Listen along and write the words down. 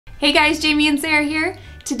Hey guys, Jamie and Sarah here.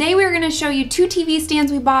 Today we're going to show you two TV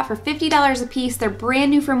stands we bought for $50 a piece. They're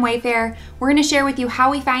brand new from WAYFAIR. We're going to share with you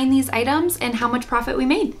how we find these items and how much profit we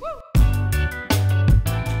made.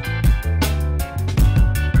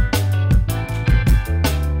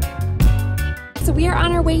 So we are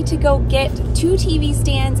on our way to go get two TV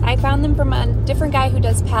stands. I found them from a different guy who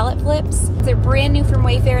does pallet flips. They're brand new from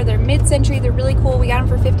WAYFAIR. They're mid-century. They're really cool. We got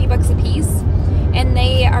them for 50 bucks a piece and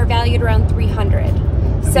they are valued around 300.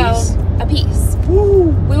 A piece. Woo.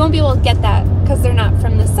 We won't be able to get that because they're not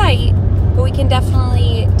from the site, but we can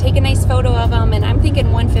definitely take a nice photo of them, and I'm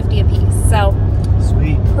thinking 150 a piece. So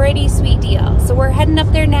sweet. Pretty sweet deal. So we're heading up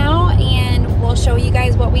there now and we'll show you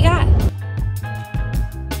guys what we got.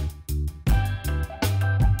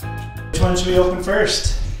 Which one should we open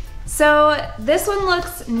first? So this one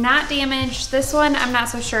looks not damaged. This one I'm not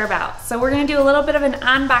so sure about. So we're gonna do a little bit of an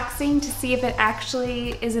unboxing to see if it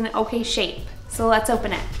actually is in okay shape. So let's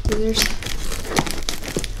open it.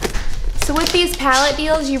 So with these pallet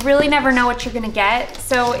deals, you really never know what you're gonna get.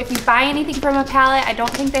 So if you buy anything from a pallet, I don't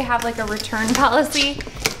think they have like a return policy.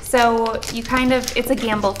 So you it's a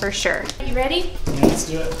gamble for sure. You ready? Yeah, let's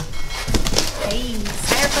do it. Hey,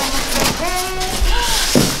 styrofoam looks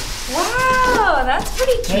okay. Wow, that's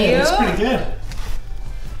pretty cute. Hey, that's pretty good.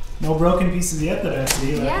 No broken pieces yet that I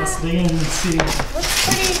see. Yeah. Let's dig in and see. Looks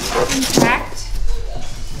pretty intact.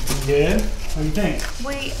 Good. What do you think?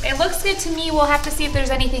 It looks good to me. We'll have to see if there's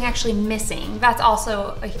anything actually missing. That's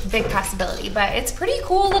also a big possibility, but it's a pretty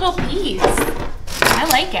cool little piece. I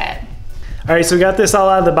like it. All right, so we got this all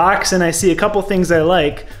out of the box and I see a couple things I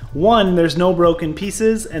like. One, there's no broken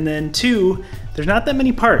pieces, and then two, there's not that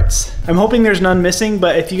many parts. I'm hoping there's none missing,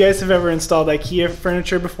 but if you guys have ever installed IKEA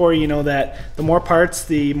furniture before, you know that the more parts,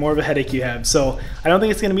 the more of a headache you have. So I don't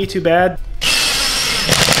think it's gonna be too bad.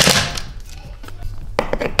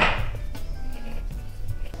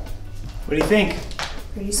 What do you think?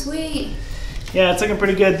 Pretty sweet. Yeah, it's looking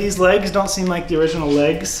pretty good. These legs don't seem like the original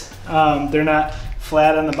legs. They're not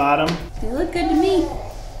flat on the bottom. They look good to me.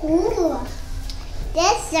 Ooh,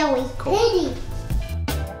 that's so pretty.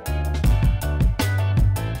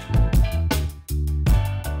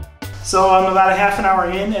 So I'm about a half an hour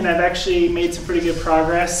in and I've actually made some pretty good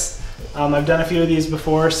progress. I've done a few of these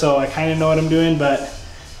before, so I kind of know what I'm doing, but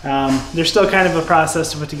there's still kind of a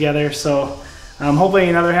process to put together. So hopefully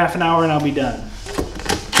another half an hour and I'll be done.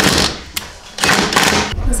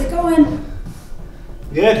 How's it going?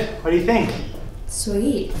 Good. What do you think?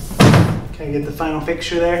 Sweet. Can I get the final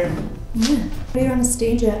picture there? Yeah. How do you want to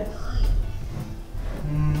stage it?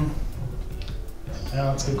 No,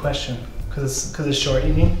 that's a good question. Cause it's short,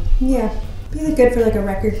 you mean? Yeah. Be good for like a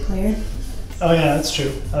record player. Oh yeah, that's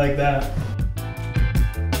true. I like that.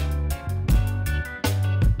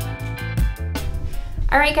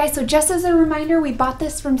 All right guys, so just as a reminder, we bought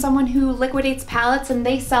this from someone who liquidates pallets and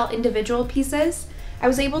they sell individual pieces. I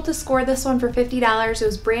was able to score this one for $50. It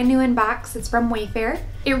was brand new in box. It's from WAYFAIR.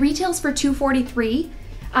 It retails for $243.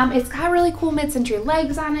 It's got really cool mid-century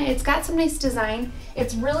legs on it. It's got some nice design.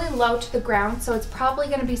 It's really low to the ground, so it's probably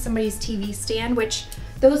gonna be somebody's TV stand, which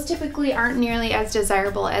those typically aren't nearly as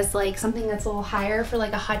desirable as like something that's a little higher for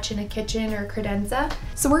like a hutch in a kitchen or a credenza.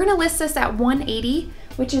 So we're gonna list this at $180,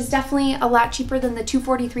 which is definitely a lot cheaper than the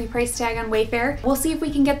 $243 price tag on WAYFAIR. We'll see if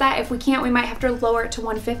we can get that. If we can't, we might have to lower it to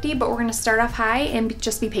 $150, but we're gonna start off high and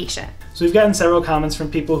just be patient. So we've gotten several comments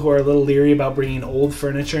from people who are a little leery about bringing old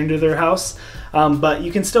furniture into their house, but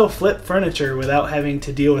you can still flip furniture without having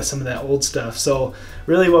to deal with some of that old stuff. So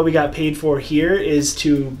really what we got paid for here is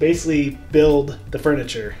to basically build the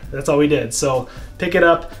furniture. That's all we did. So pick it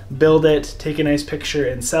up, build it, take a nice picture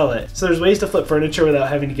and sell it. So there's ways to flip furniture without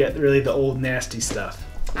having to get really the old nasty stuff.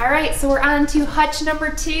 All right, so we're on to hutch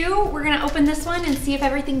number 2. We're gonna open this one and see if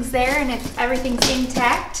everything's there and if everything's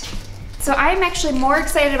intact. So I'm actually more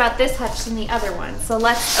excited about this hutch than the other one. So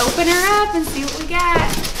let's open her up and see what we got.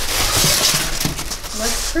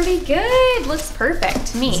 Looks pretty good. Looks perfect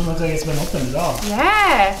to me. Doesn't look like it's been opened at all.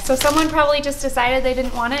 Yeah, so someone probably just decided they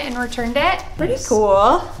didn't want it and returned it. Pretty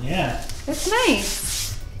cool. Yeah. It's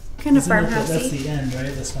nice. Kind of farmhousey. That's the end,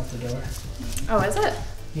 right? That's not the door. Oh, is it?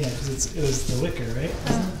 Yeah, because it was the wicker, right?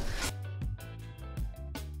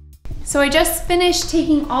 So I just finished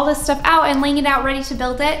taking all this stuff out and laying it out ready to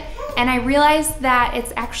build it, and I realized that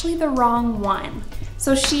it's actually the wrong one.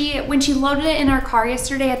 So when she loaded it in our car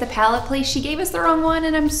yesterday at the pallet place, she gave us the wrong one,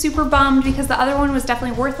 and I'm super bummed because the other one was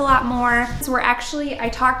definitely worth a lot more. So I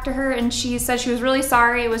talked to her and she said she was really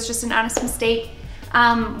sorry. It was just an honest mistake.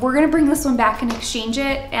 We're gonna bring this one back and exchange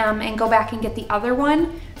it and go back and get the other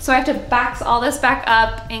one. So I have to box all this back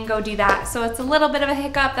up and go do that. So it's a little bit of a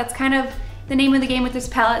hiccup. That's kind of the name of the game with this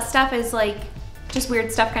pallet stuff, is like just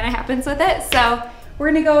weird stuff kind of happens with it. So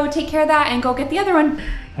we're gonna go take care of that and go get the other one.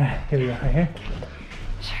 All right, here we go, right here.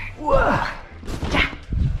 Sure. Whoa. Yeah.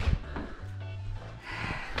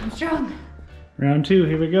 I'm strong. Round 2,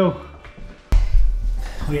 here we go.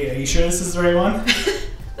 Wait, are you sure this is the right one?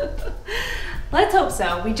 Let's hope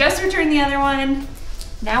so. We just returned the other one.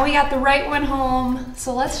 Now we got the right one home.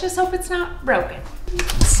 So let's just hope it's not broken.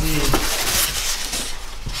 Let's see.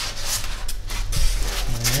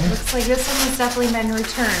 Right. Looks like this one has definitely been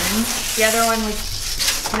returned. The other one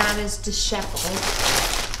was not as disheveled.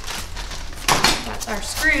 Got our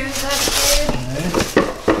screws, that's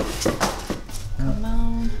good. Right. Come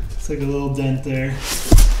on. It's like a little dent there.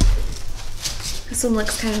 This one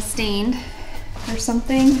looks kind of stained or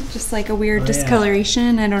something. Just like a weird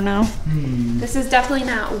discoloration, I don't know. This is definitely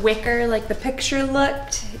not wicker like the picture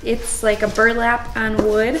looked. It's like a burlap on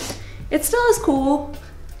wood. It still is cool,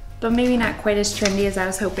 but maybe not quite as trendy as I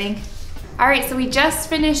was hoping. All right, so we just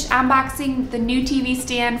finished unboxing the new TV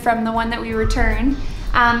stand from the one that we returned.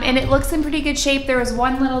 And it looks in pretty good shape. There was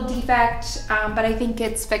one little defect, but I think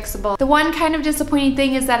it's fixable. The one kind of disappointing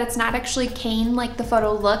thing is that it's not actually cane like the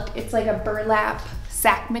photo looked. It's like a burlap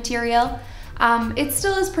sack material. It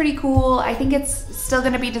still is pretty cool. I think it's still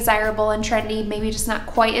gonna be desirable and trendy, maybe just not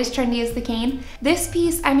quite as trendy as the cane. This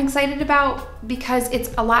piece I'm excited about because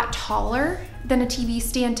it's a lot taller than a TV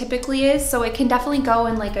stand typically is, so it can definitely go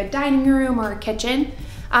in like a dining room or a kitchen.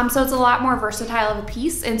 So it's a lot more versatile of a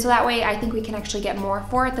piece, and so that way I think we can actually get more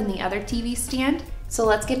for it than the other TV stand. So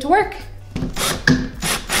let's get to work.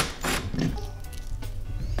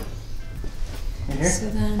 Here. So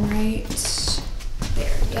then right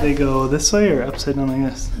there. Yep. They go this way or upside down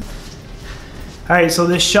like this? All right, so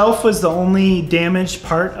this shelf was the only damaged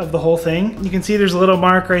part of the whole thing. You can see there's a little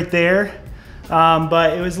mark right there,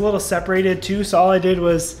 but it was a little separated too, so all I did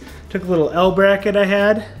was took a little L bracket I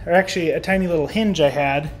had, or actually a tiny little hinge I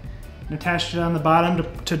had, and attached it on the bottom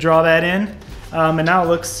to draw that in, and now it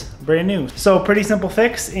looks brand new. So pretty simple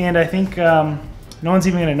fix, and I think no one's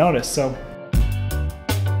even gonna notice, so.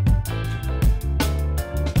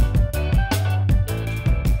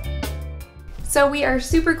 So we are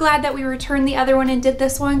super glad that we returned the other one and did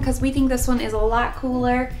this one because we think this one is a lot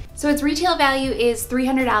cooler. So its retail value is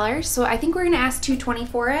 $300, so I think we're gonna ask $220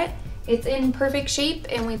 for it. It's in perfect shape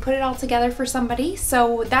and we put it all together for somebody,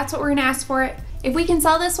 so that's what we're gonna ask for it. If we can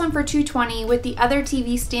sell this one for $220 with the other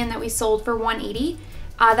TV stand that we sold for $180,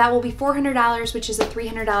 that will be $400, which is a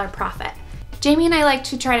 $300 profit. Jamie and I like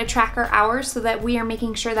to try to track our hours so that we are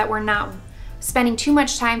making sure that we're not spending too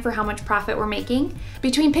much time for how much profit we're making.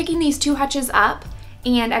 Between picking these two hutches up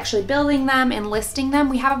and actually building them and listing them,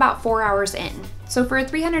 we have about 4 hours in. So for a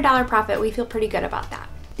 $300 profit, we feel pretty good about that.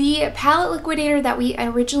 The pallet liquidator that we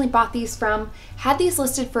originally bought these from had these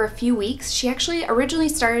listed for a few weeks. She actually originally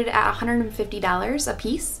started at $150 a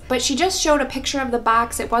piece, but she just showed a picture of the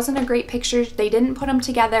box. It wasn't a great picture. They didn't put them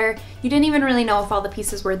together. You didn't even really know if all the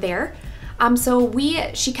pieces were there. So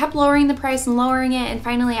she kept lowering the price and lowering it, and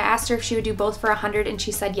finally I asked her if she would do both for $100 and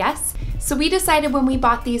she said yes. So we decided when we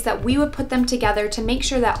bought these that we would put them together to make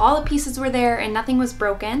sure that all the pieces were there and nothing was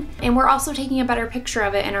broken. And we're also taking a better picture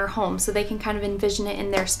of it in our home so they can kind of envision it in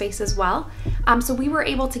their space as well. So we were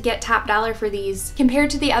able to get top dollar for these compared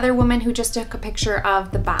to the other woman who just took a picture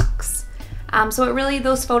of the box. So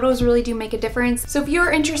those photos really do make a difference. So if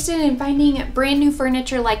you're interested in finding brand new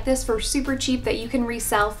furniture like this for super cheap that you can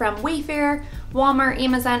resell from WAYFAIR, Walmart,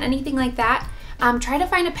 Amazon, anything like that, try to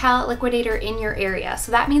find a pallet liquidator in your area.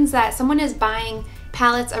 So that means that someone is buying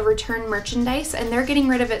pallets of returned merchandise and they're getting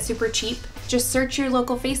rid of it super cheap. Just search your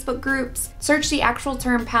local Facebook groups, search the actual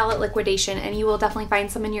term pallet liquidation, and you will definitely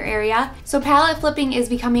find some in your area. So pallet flipping is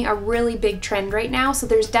becoming a really big trend right now, so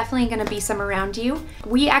there's definitely gonna be some around you.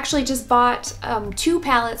 We actually just bought 2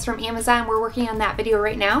 pallets from Amazon. We're working on that video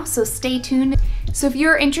right now, so stay tuned. So if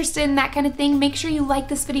you're interested in that kind of thing, make sure you like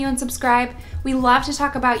this video and subscribe. We love to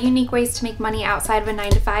talk about unique ways to make money outside of a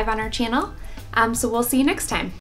 9 to 5 on our channel. So we'll see you next time.